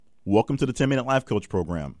Welcome to the 10-Minute Life Coach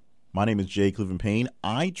Program. My name is Jay Cleveland Payne.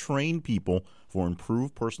 I train people for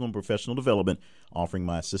improved personal and professional development, offering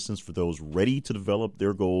my assistance for those ready to develop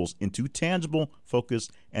their goals into tangible,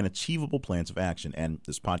 focused, and achievable plans of action. And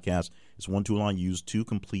this podcast is one tool I use to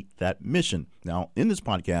complete that mission. Now, in this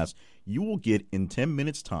podcast, you will get in 10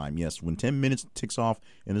 minutes time. Yes, when 10 minutes ticks off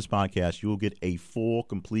in this podcast, you will get a full,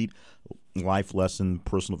 complete life lesson,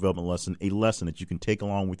 personal development lesson, a lesson that you can take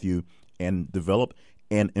along with you and develop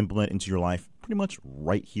and implement into your life pretty much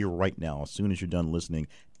right here, right now, as soon as you're done listening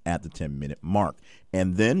at the 10-minute mark.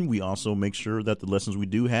 And then we also make sure that the lessons we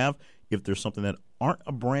do have, if there's something that aren't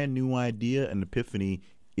a brand new idea, an epiphany,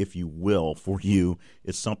 if you will, for you,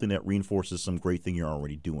 it's something that reinforces some great thing you're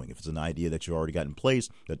already doing. If it's an idea that you already got in place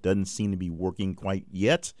that doesn't seem to be working quite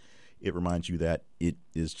yet, it reminds you that it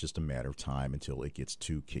is just a matter of time until it gets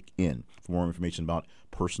to kick in. For more information about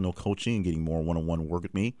personal coaching and getting more one-on-one work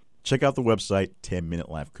with me, check out the website,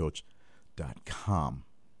 10minutelifecoach.com.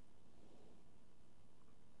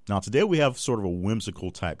 Now, today we have sort of a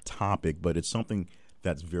whimsical type topic, but it's something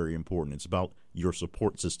that's very important. It's about your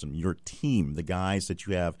support system, your team, the guys that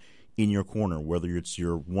you have in your corner, whether it's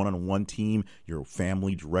your one-on-one team, your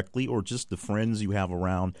family directly, or just the friends you have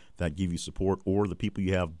around that give you support, or the people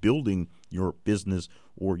you have building your business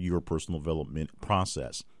or your personal development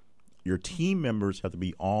process. Your team members have to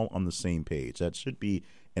be all on the same page. That should be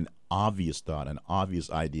an obvious thought, an obvious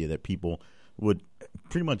idea that people would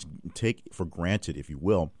pretty much take for granted, if you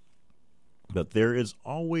will. But there is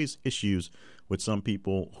always issues with some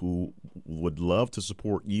people who would love to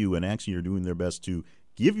support you and actually are doing their best to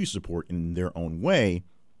give you support in their own way,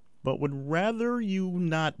 but would rather you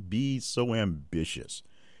not be so ambitious.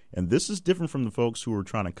 And this is different from the folks who are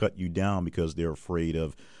trying to cut you down because they're afraid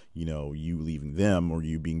of, you leaving them or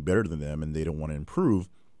you being better than them and they don't want to improve.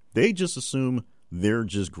 They just assume they're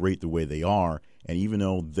just great the way they are. And even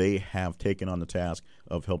though they have taken on the task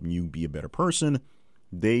of helping you be a better person,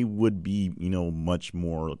 they would be, much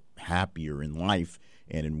more happier in life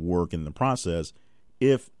and in work in the process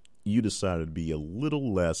if you decided to be a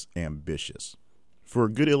little less ambitious. For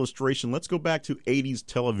a good illustration, let's go back to 80s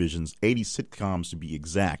televisions, 80s sitcoms to be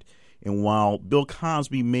exact. And while Bill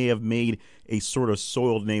Cosby may have made a sort of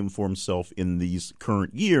soiled name for himself in these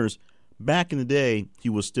current years, back in the day, he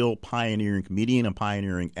was still a pioneering comedian, a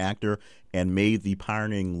pioneering actor, and made the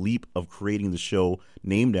pioneering leap of creating the show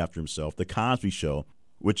named after himself, The Cosby Show,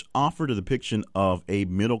 which offered a depiction of a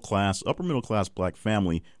middle-class, upper-middle-class black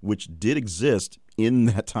family, which did exist in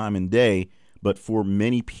that time and day, but for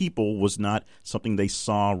many people was not something they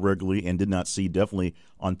saw regularly and did not see definitely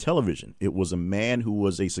on television. It was a man who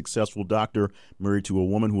was a successful doctor married to a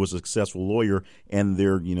woman who was a successful lawyer and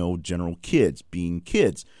their, general kids being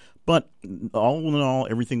kids. But all in all,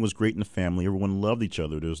 everything was great in the family. Everyone loved each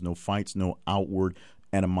other. There was no fights, no outward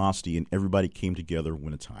animosity, and everybody came together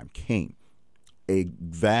when the time came. A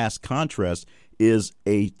vast contrast is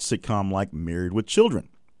a sitcom like Married with Children,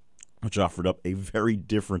 which offered up a very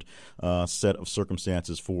different set of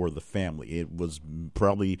circumstances for the family. It was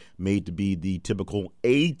probably made to be the typical,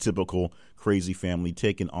 atypical crazy family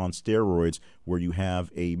taken on steroids, where you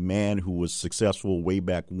have a man who was successful way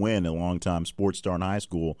back when, a long-time sports star in high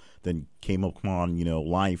school, then came upon,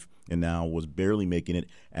 life and now was barely making it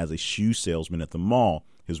as a shoe salesman at the mall.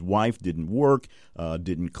 His wife didn't work,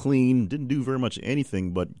 didn't clean, didn't do very much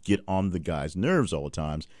anything but get on the guy's nerves all the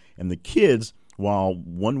times. And the kids, while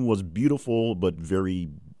one was beautiful but very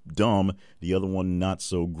dumb, the other one not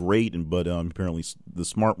so great, but apparently the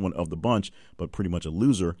smart one of the bunch, but pretty much a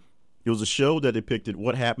loser. It was a show that depicted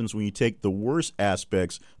what happens when you take the worst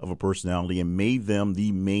aspects of a personality and made them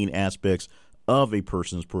the main aspects of a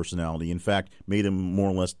person's personality. In fact, made them more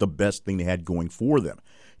or less the best thing they had going for them.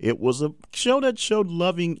 It was a show that showed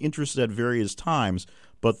loving interest at various times,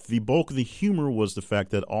 but the bulk of the humor was the fact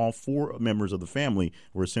that all four members of the family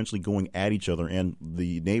were essentially going at each other, and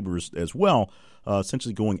the neighbors as well,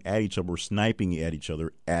 essentially going at each other, sniping at each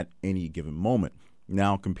other at any given moment.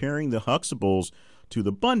 Now, comparing the Huxtables to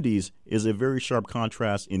the Bundys is a very sharp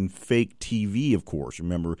contrast in fake TV, of course.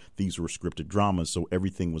 Remember, these were scripted dramas, so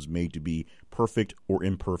everything was made to be perfect or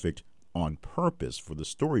imperfect on purpose for the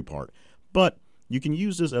story part. But you can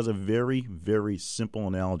use this as a very, very simple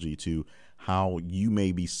analogy to how you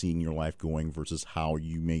may be seeing your life going versus how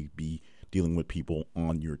you may be dealing with people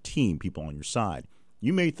on your team, people on your side.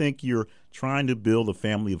 You may think you're trying to build a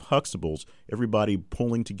family of Huxtables, everybody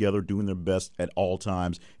pulling together, doing their best at all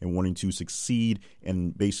times, and wanting to succeed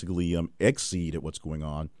and basically exceed at what's going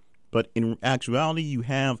on. But in actuality, you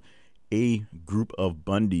have a group of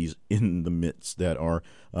Bundys in the midst that are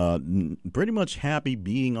pretty much happy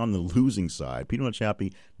being on the losing side, pretty much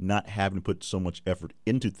happy not having to put so much effort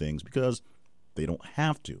into things because they don't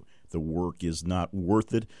have to. The work is not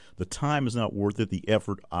worth it. The time is not worth it. The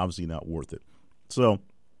effort, obviously not worth it. So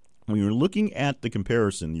when you're looking at the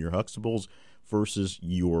comparison, your Huxtables versus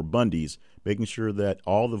your Bundys, making sure that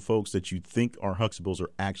all the folks that you think are Huxtables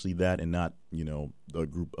are actually that and not, a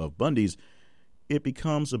group of Bundys, it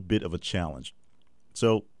becomes a bit of a challenge.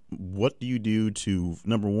 So what do you do to,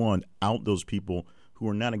 number one, out those people who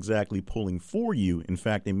are not exactly pulling for you? In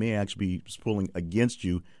fact, they may actually be pulling against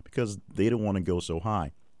you because they don't want to go so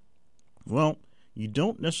high. Well, you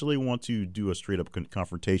don't necessarily want to do a straight-up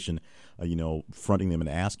confrontation, fronting them and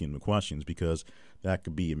asking them questions, because that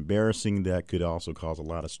could be embarrassing. That could also cause a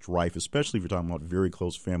lot of strife, especially if you're talking about very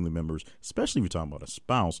close family members, especially if you're talking about a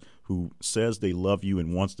spouse who says they love you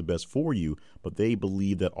and wants the best for you, but they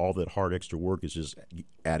believe that all that hard extra work is just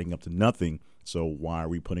adding up to nothing. So why are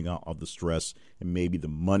we putting out all the stress and maybe the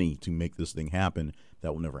money to make this thing happen?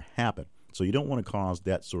 That will never happen. So you don't want to cause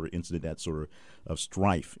that sort of incident, that sort of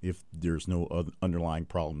strife, if there's no other underlying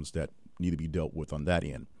problems that need to be dealt with on that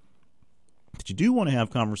end. But you do want to have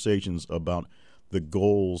conversations about the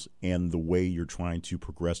goals and the way you're trying to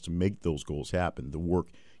progress to make those goals happen, the work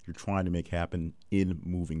you're trying to make happen in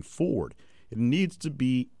moving forward. It needs to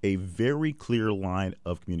be a very clear line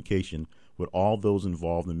of communication with all those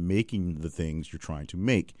involved in making the things you're trying to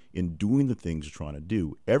make, in doing the things you're trying to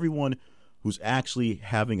do. Everyone who's actually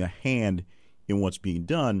having a hand in what's being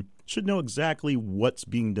done should know exactly what's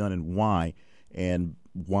being done and why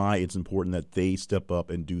it's important that they step up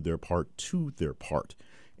and do their part to their part.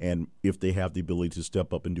 And if they have the ability to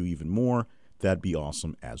step up and do even more, that'd be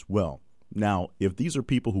awesome as well. Now, if these are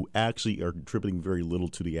people who actually are contributing very little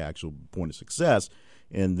to the actual point of success,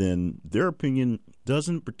 and then their opinion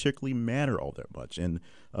doesn't particularly matter all that much, and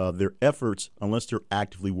their efforts, unless they're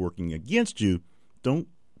actively working against you, don't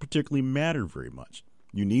particularly matter very much.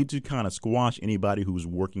 You need to kind of squash anybody who's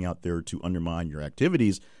working out there to undermine your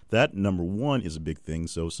activities. That, number one, is a big thing.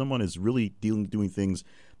 So if someone is really doing things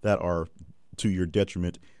that are to your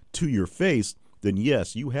detriment, to your face, then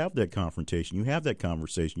yes, you have that confrontation, you have that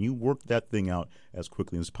conversation, you work that thing out as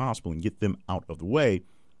quickly as possible and get them out of the way.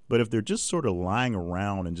 But if they're just sort of lying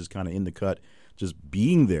around and just kind of in the cut, just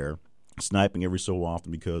being there, sniping every so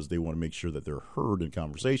often because they want to make sure that they're heard in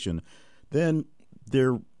conversation, then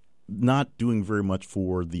they're not doing very much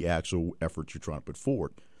for the actual effort you're trying to put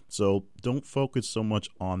forward. So don't focus so much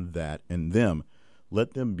on that and them.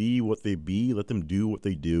 Let them be what they be, let them do what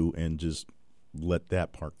they do, and just let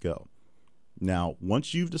that part go. Now,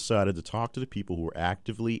 once you've decided to talk to the people who are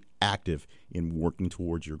actively active in working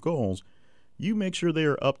towards your goals, you make sure they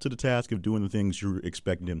are up to the task of doing the things you're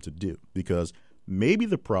expecting them to do. Because maybe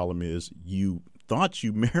the problem is you thought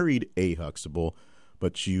you married a Huxtable,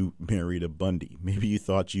 but you married a Bundy. Maybe you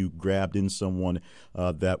thought you grabbed in someone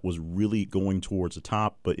that was really going towards the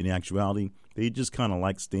top, but in actuality, they just kind of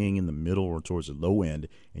like staying in the middle or towards the low end,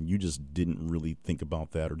 and you just didn't really think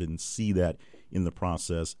about that or didn't see that in the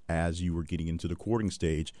process as you were getting into the courting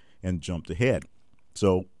stage and jumped ahead.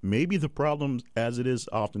 So maybe the problem, as it is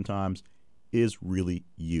oftentimes, is really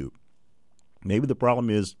you. Maybe the problem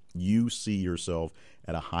is you see yourself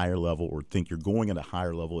at a higher level or think you're going at a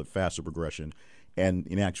higher level at faster progression, and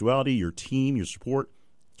in actuality, your team, your support,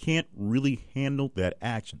 can't really handle that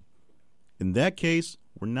action. In that case,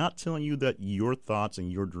 we're not telling you that your thoughts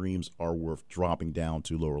and your dreams are worth dropping down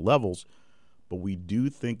to lower levels, but we do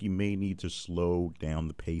think you may need to slow down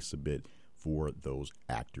the pace a bit for those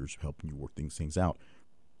actors helping you work these things out.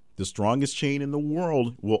 The strongest chain in the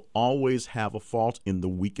world will always have a fault in the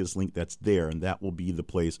weakest link that's there, and that will be the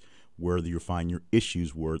place where you find your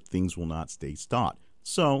issues, where things will not stay taut.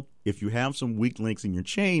 So if you have some weak links in your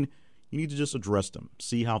chain, you need to just address them,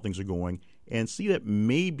 see how things are going, and see that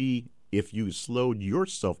maybe if you slowed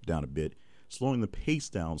yourself down a bit, slowing the pace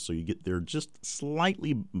down so you get there just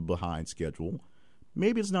slightly behind schedule,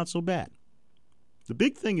 maybe it's not so bad. The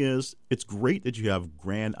big thing is, it's great that you have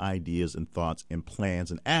grand ideas and thoughts and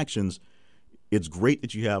plans and actions. It's great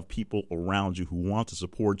that you have people around you who want to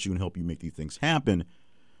support you and help you make these things happen,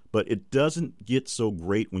 but it doesn't get so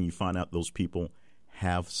great when you find out those people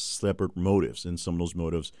have separate motives, and some of those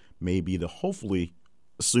motives may be to hopefully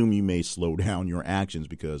assume you may slow down your actions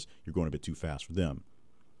because you're going a bit too fast for them.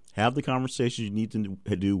 Have the conversations you need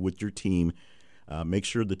to do with your team. Make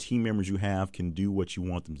sure the team members you have can do what you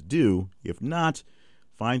want them to do. If not,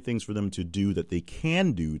 find things for them to do that they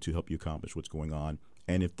can do to help you accomplish what's going on.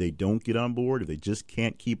 And if they don't get on board, if they just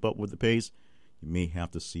can't keep up with the pace, you may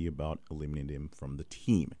have to see about eliminating them from the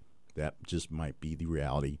team. That just might be the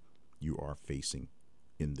reality you are facing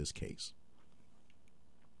in this case.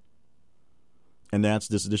 And that's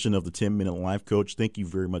this edition of the 10-Minute Life Coach. Thank you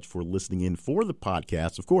very much for listening in for the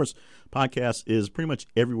podcast. Of course, podcast is pretty much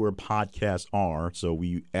everywhere podcasts are. So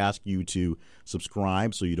we ask you to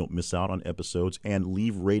subscribe so you don't miss out on episodes, and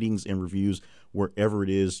leave ratings and reviews wherever it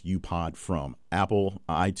is you pod from. Apple,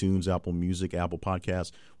 iTunes, Apple Music, Apple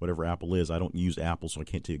Podcasts, whatever Apple is. I don't use Apple, so I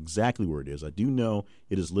can't tell you exactly where it is. I do know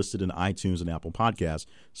it is listed in iTunes and Apple Podcasts.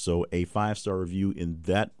 So a 5-star review in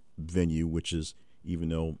that venue, which is, even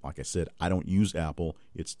though, like I said, I don't use Apple,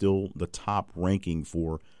 it's still the top ranking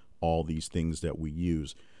for all these things that we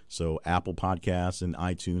use. So Apple Podcasts and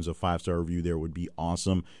iTunes, a 5-star review there would be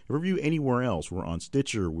awesome. A review anywhere else. We're on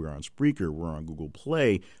Stitcher, we're on Spreaker, we're on Google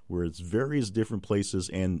Play, where it's various different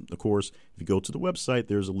places. And, of course, if you go to the website,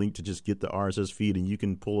 there's a link to just get the RSS feed, and you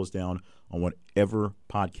can pull us down on whatever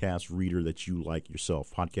podcast reader that you like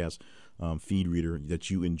yourself, podcast feed reader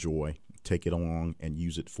that you enjoy. Take it along and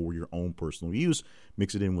use it for your own personal use.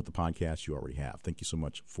 Mix it in with the podcast you already have. Thank you so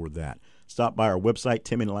much for that. Stop by our website,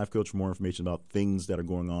 10-Minute Life Coach, for more information about things that are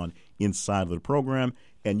going on inside of the program.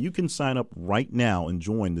 And you can sign up right now and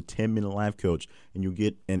join the 10-Minute Life Coach, and you'll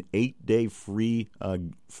get an 8-day free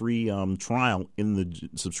trial in the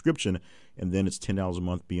subscription, and then it's $10 a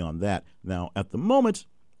month beyond that. Now, at the moment,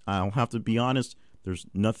 I'll have to be honest, there's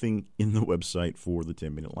nothing in the website for the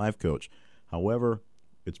 10-Minute Life Coach. However,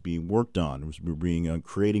 it's being worked on. We're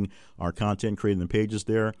creating our content, creating the pages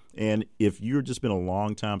there. And if you've just been a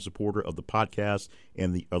long-time supporter of the podcast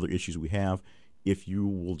and the other issues we have, if you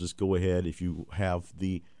will just go ahead, if you have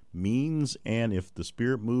the means and if the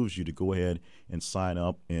spirit moves you to go ahead and sign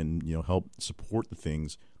up and help support the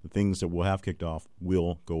things that we'll have kicked off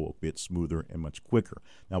will go a bit smoother and much quicker.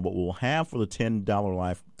 Now, what we'll have for the $10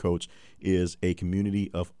 Life Coach is a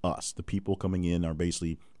community of us. The people coming in are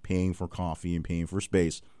basically paying for coffee and paying for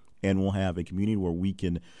space, and we'll have a community where we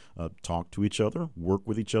can talk to each other, work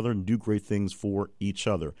with each other, and do great things for each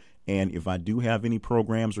other. And if I do have any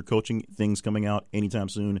programs or coaching things coming out anytime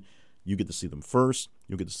soon, you get to see them first.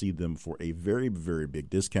 You'll get to see them for a very, very big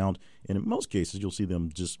discount. And in most cases, you'll see them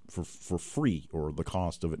just for free or the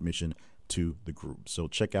cost of admission to the group. So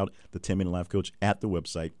check out the 10-Minute Life Coach at the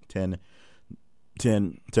website, check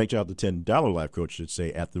out the $10 Life Coach, should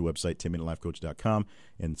say, at the website, 10minutelifecoach.com,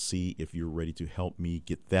 and see if you're ready to help me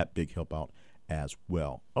get that big help out as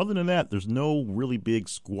well. Other than that, there's no really big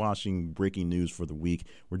squashing breaking news for the week.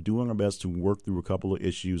 We're doing our best to work through a couple of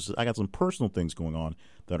issues. I got some personal things going on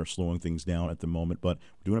that are slowing things down at the moment, but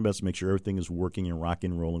we're doing our best to make sure everything is working and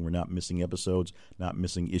rocking and rolling. We're not missing episodes, not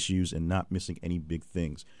missing issues, and not missing any big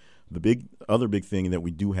things. The other big thing that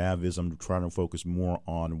we do have is I'm trying to focus more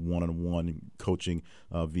on one-on-one coaching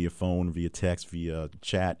via phone, via text, via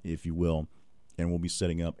chat, if you will. And we'll be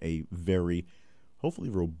setting up a very, hopefully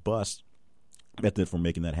robust method for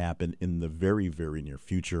making that happen in the very, very near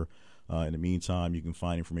future. In the meantime, you can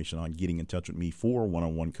find information on getting in touch with me for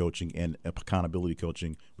one-on-one coaching and accountability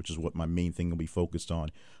coaching, which is what my main thing will be focused on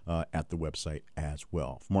at the website as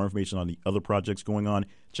well. For more information on the other projects going on,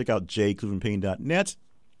 check out jclevelandpayne.net.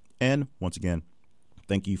 And once again,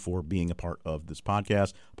 thank you for being a part of this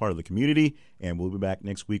podcast, part of the community. And we'll be back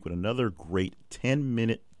next week with another great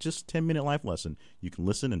 10-minute life lesson. You can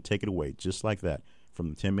listen and take it away just like that from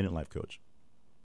the 10-Minute Life Coach.